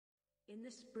In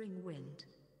the spring wind,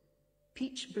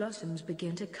 peach blossoms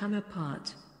begin to come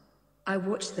apart. I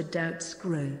watch the doubts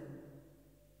grow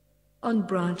on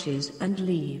branches and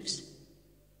leaves.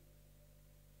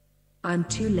 I'm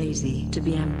too lazy to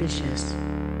be ambitious.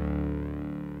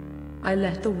 I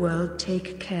let the world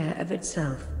take care of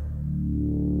itself.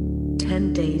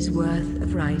 10 days worth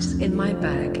of rice in my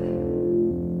bag.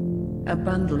 A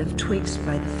bundle of twigs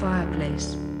by the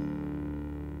fireplace.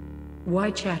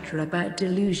 Why chatter about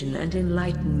delusion and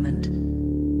enlightenment?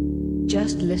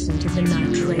 Just listen to the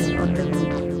night rain on the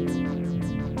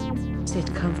roof.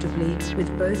 Sit comfortably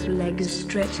with both legs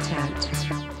stretched out.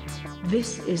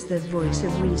 This is the voice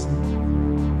of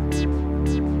reason.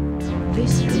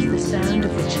 This is the sound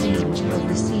of the change of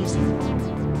the season.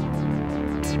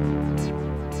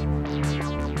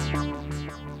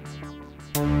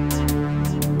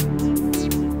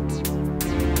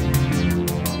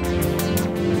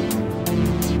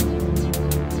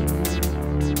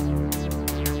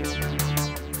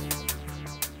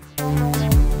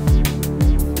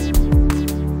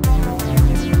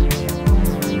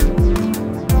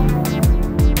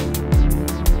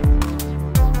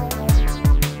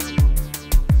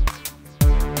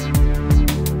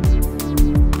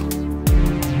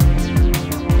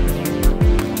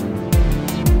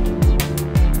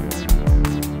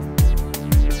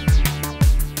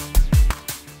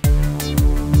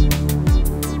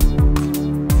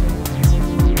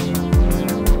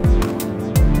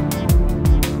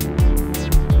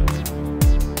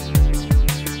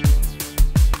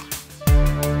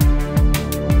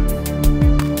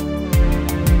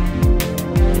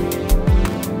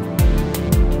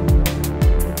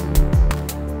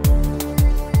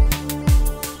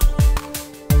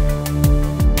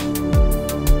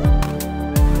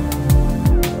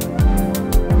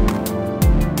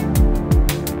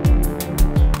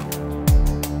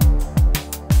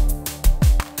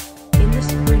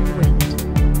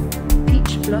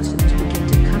 Blossoms begin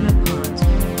to come apart.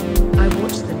 I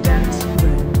watch the dance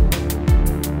grow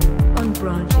on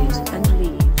branches and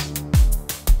leaves.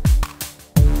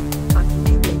 I'm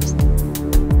too lazy.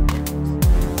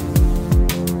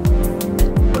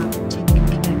 Let work take care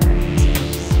of itself.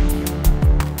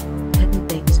 10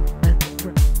 days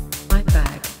worth my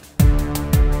bag.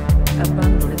 A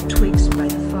bundle of twigs by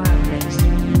the fireplace.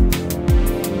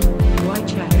 Why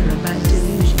chatter about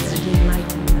delusion and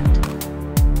enlightenment?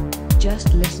 Just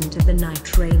listen to the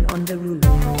night rain on the roof.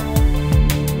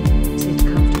 Sit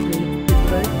comfortably with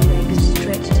both legs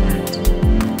stretched out.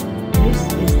 This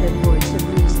is the voice of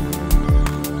reason.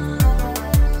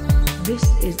 This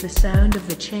is the sound of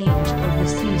the change of the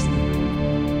season.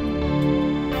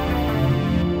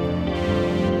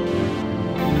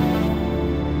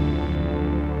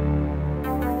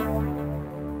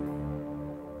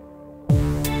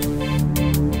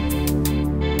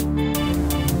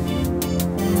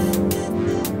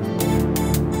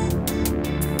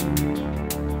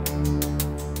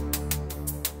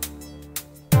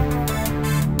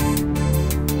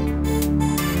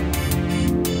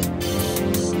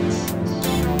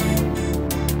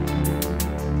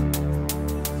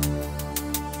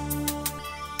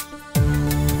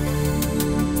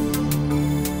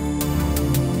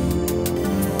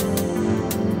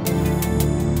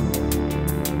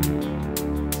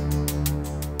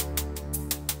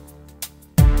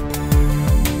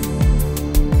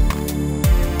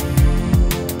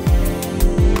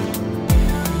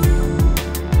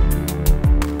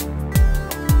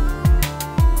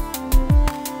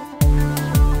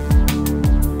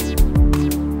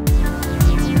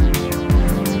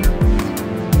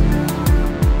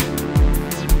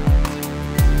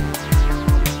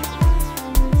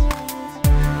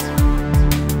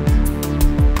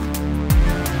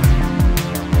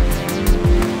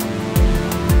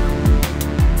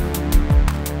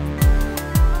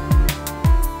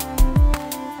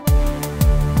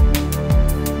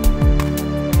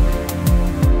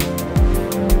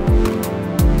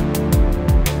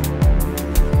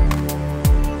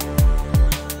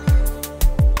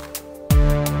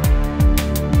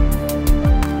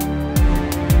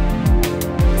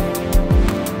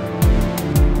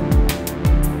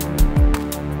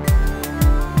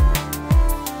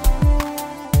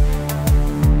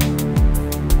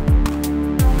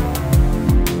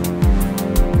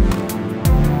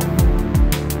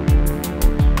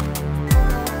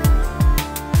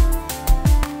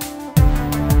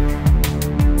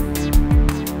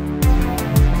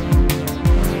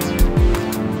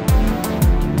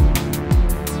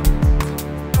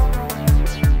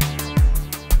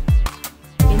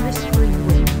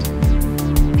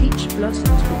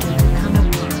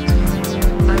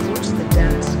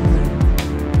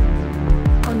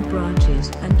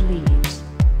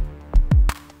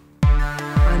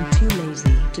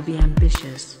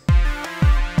 ambitious.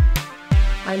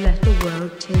 I let the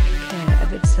world take care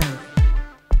of itself.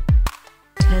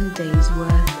 10 days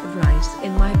worth of rice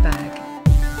in my bag.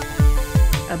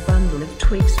 A bundle of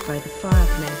twigs by the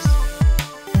fireplace.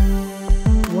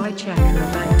 Why chatter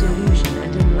about delusion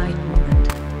and enlightenment?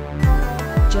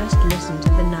 Just listen to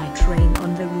the night rain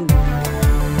on the roof.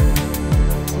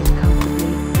 Sit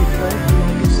comfortably with both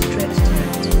legs stretched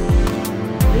out.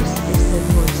 This is the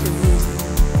voice of reason.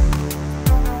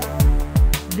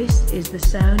 This is the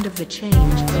sound of the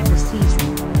change of the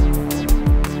season.